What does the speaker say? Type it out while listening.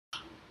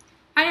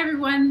Hi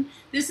everyone,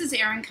 this is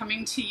Erin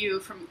coming to you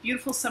from a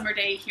beautiful summer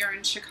day here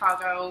in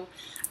Chicago.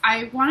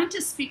 I wanted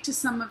to speak to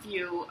some of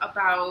you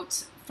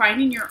about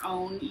finding your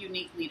own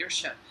unique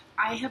leadership.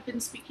 I have been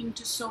speaking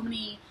to so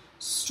many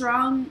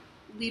strong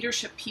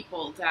leadership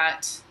people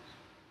that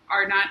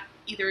are not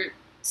either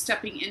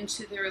stepping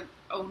into their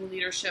own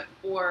leadership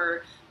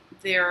or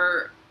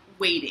they're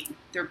waiting.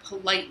 They're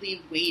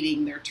politely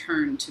waiting their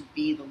turn to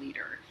be the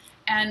leader.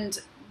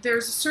 And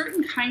there's a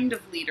certain kind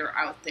of leader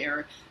out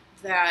there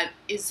that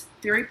is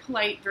very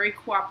polite, very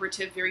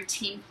cooperative, very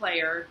team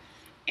player,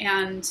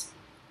 and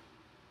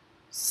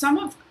some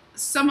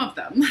of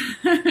them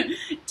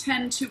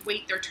tend to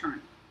wait their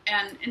turn.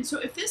 And so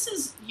if this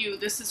is you,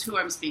 this is who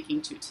I'm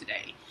speaking to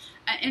today.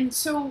 And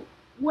so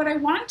what I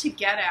wanted to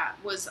get at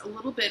was a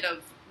little bit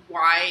of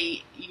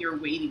why you're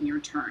waiting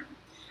your turn.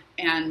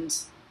 And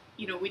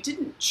we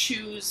didn't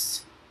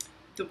choose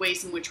the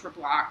ways in which we're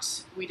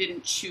blocked. We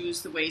didn't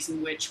choose the ways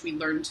in which we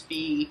learn to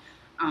be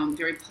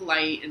very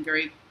polite and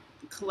very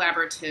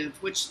collaborative,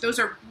 which those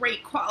are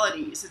great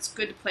qualities. It's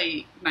good to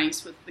play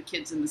nice with the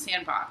kids in the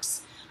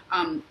sandbox.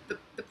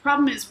 The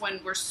problem is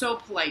when we're so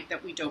polite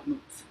that we don't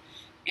move.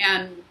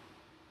 And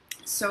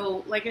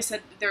so, like I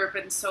said, there have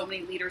been so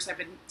many leaders I've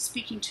been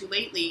speaking to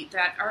lately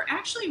that are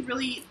actually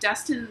really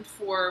destined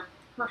for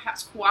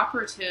perhaps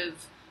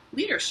cooperative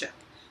leadership.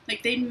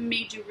 Like they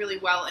may do really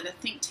well in a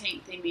think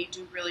tank, they may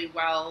do really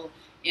well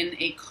in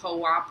a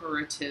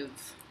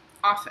cooperative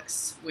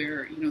office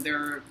where there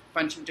are a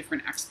bunch of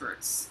different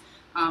experts.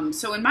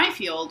 So in my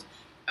field,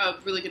 a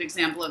really good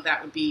example of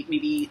that would be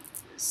maybe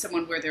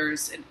someone where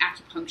there's an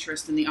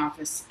acupuncturist in the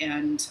office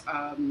and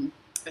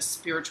a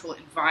spiritual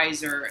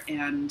advisor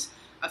and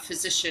a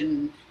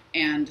physician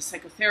and a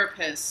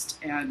psychotherapist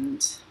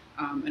and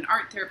an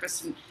art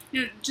therapist, and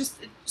just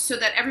so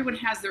that everyone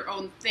has their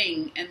own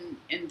thing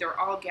and they're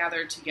all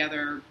gathered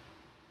together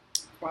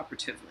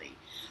cooperatively.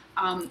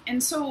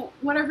 And so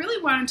what I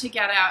really wanted to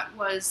get at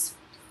was,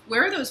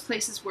 where are those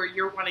places where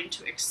you're wanting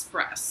to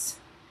express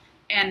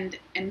and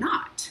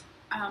not?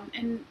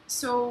 And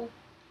so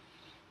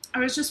I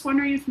was just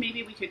wondering if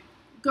maybe we could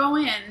go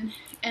in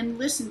and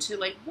listen to,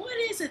 like, what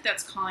is it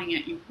that's calling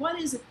at you? What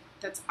is it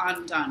that's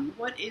undone?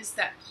 What is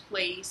that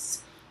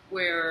place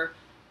where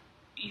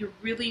you're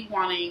really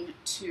wanting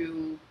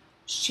to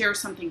share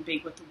something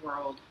big with the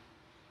world,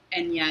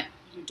 and yet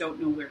you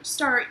don't know where to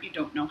start, you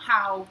don't know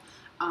how,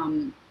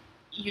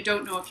 you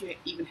don't know if you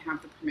even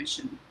have the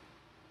permission.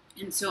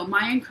 And so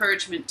my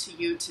encouragement to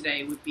you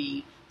today would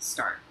be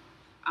start.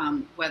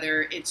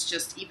 Whether it's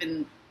just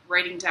even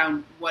writing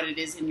down what it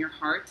is in your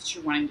heart that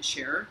you're wanting to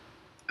share,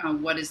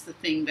 what is the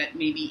thing that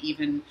maybe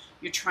even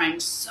you're trying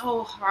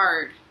so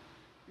hard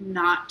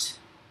not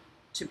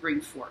to bring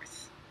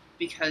forth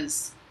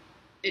because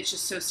it's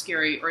just so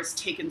scary, or it's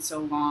taken so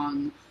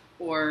long,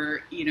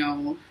 or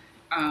you're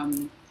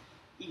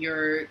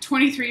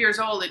 23 years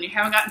old and you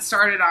haven't gotten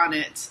started on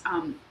it.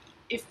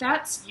 If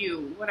that's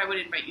you, what I would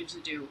invite you to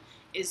do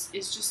is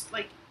just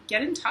like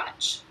get in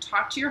touch,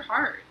 talk to your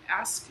heart,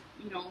 ask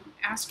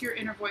your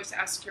inner voice,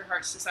 ask your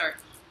heart's desire.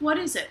 What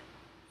is it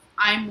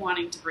I'm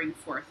wanting to bring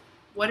forth?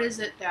 What is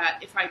it that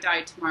if I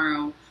died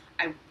tomorrow,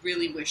 I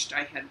really wished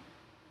I had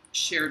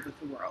shared with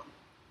the world?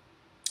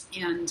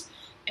 And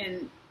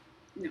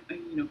we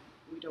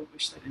don't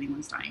wish that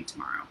anyone's dying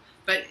tomorrow.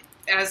 But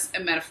as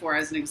a metaphor,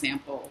 as an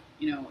example,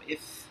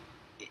 if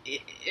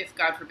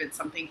God forbid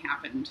something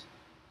happened,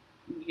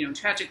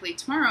 tragically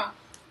tomorrow,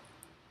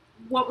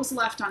 what was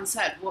left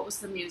unsaid? What was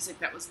the music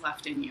that was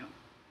left in you?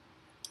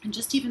 And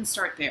just even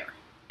start there.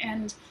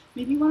 And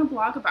maybe you want to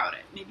blog about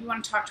it. Maybe you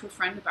want to talk to a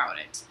friend about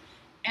it.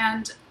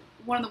 And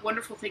one of the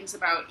wonderful things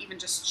about even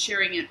just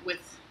sharing it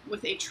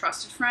with a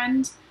trusted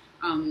friend,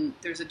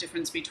 there's a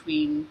difference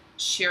between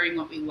sharing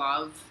what we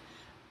love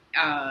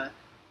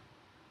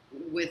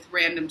with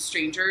random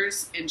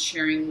strangers and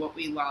sharing what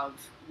we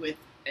love with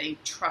a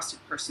trusted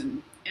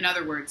person. In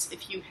other words,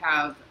 if you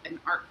have an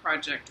art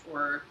project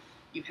or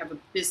you have a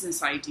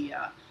business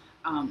idea,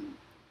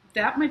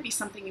 that might be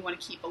something you want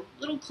to keep a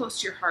little close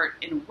to your heart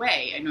in a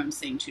way. I know I'm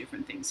saying two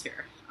different things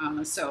here.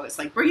 So it's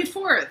like, bring it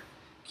forth,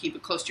 keep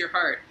it close to your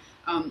heart.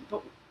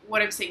 But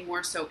what I'm saying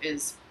more so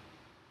is,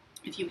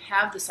 if you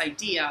have this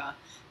idea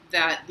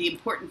that the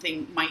important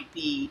thing might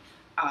be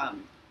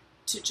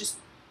to just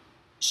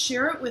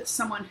share it with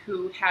someone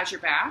who has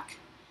your back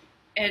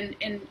and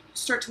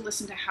start to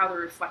listen to how they're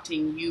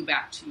reflecting you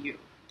back to you.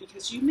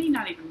 Because you may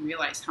not even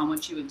realize how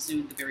much you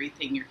exude the very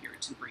thing you're here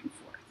to bring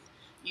forth.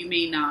 You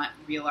may not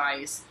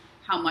realize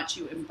how much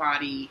you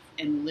embody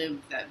and live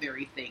that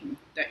very thing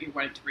that you're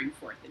wanting to bring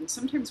forth. And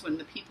sometimes when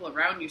the people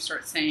around you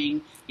start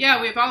saying,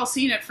 yeah, we've all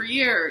seen it for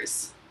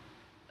years,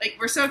 like,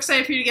 we're so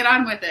excited for you to get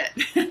on with it.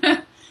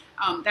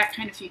 That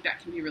kind of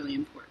feedback can be really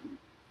important.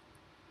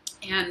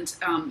 And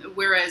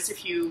whereas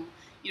if you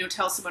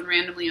tell someone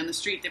randomly on the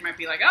street, they might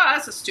be like, oh,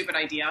 that's a stupid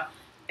idea.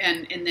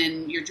 And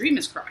then your dream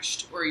is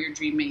crushed, or your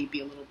dream may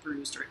be a little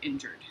bruised or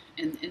injured.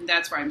 And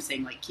that's why I'm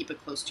saying, like, keep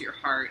it close to your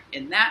heart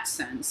in that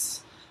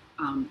sense,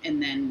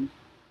 and then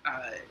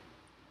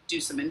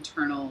do some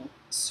internal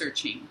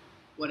searching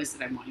what is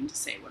it I'm wanting to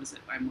say? What is it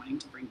I'm wanting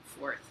to bring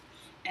forth?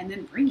 And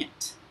then bring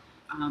it.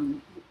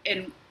 And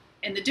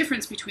the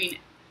difference between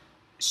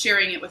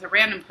sharing it with a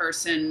random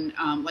person,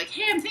 like,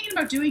 hey, I'm thinking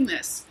about doing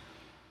this.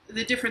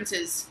 The difference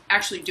is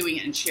actually doing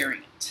it and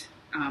sharing it.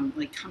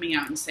 Like coming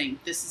out and saying,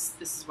 this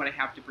is what I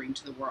have to bring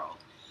to the world.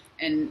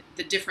 And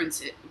the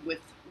difference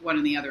with one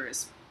and the other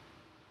is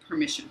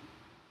permission.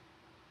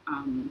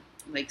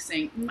 Like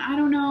saying, I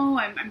don't know,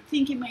 I'm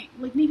thinking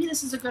maybe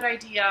this is a good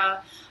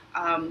idea.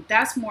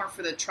 That's more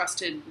for the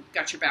trusted,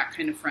 got your back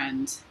kind of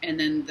friend. And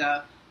then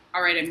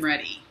all right, I'm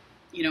ready.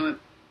 I'm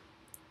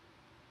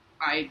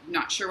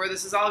not sure where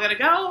this is all going to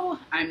go.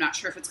 I'm not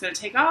sure if it's going to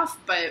take off,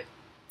 but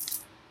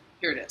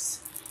here it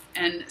is.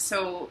 And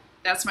so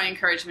that's my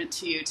encouragement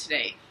to you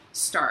today.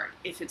 Start.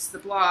 If it's the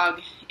blog,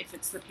 if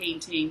it's the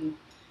painting,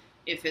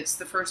 if it's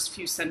the first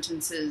few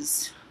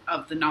sentences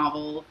of the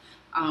novel,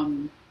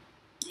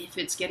 if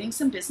it's getting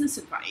some business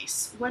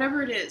advice,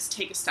 whatever it is,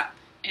 take a step.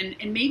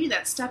 And maybe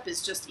that step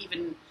is just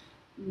even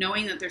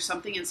knowing that there's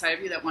something inside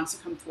of you that wants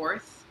to come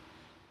forth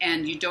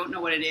and you don't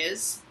know what it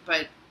is,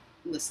 but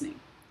listening.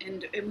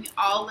 And we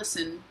all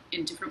listen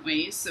in different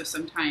ways. So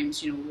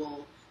sometimes,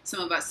 some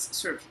of us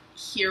sort of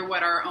hear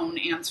what our own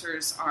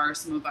answers are.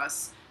 Some of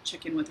us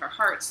check in with our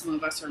hearts. Some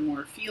of us are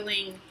more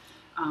feeling.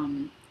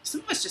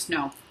 Some of us just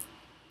know.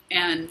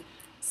 And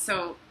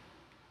so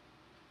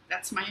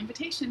that's my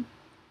invitation.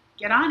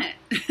 Get on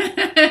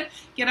it.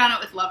 Get on it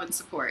with love and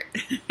support.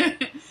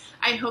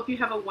 I hope you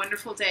have a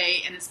wonderful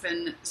day, and it's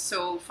been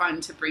so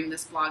fun to bring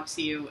this blog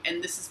to you.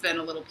 And this has been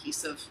a little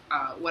piece of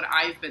what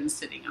I've been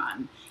sitting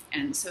on.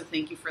 And so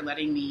thank you for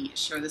letting me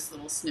share this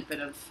little snippet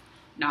of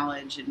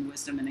knowledge and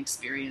wisdom and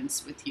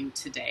experience with you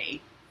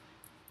today.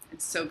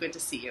 It's so good to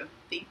see you.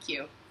 Thank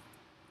you.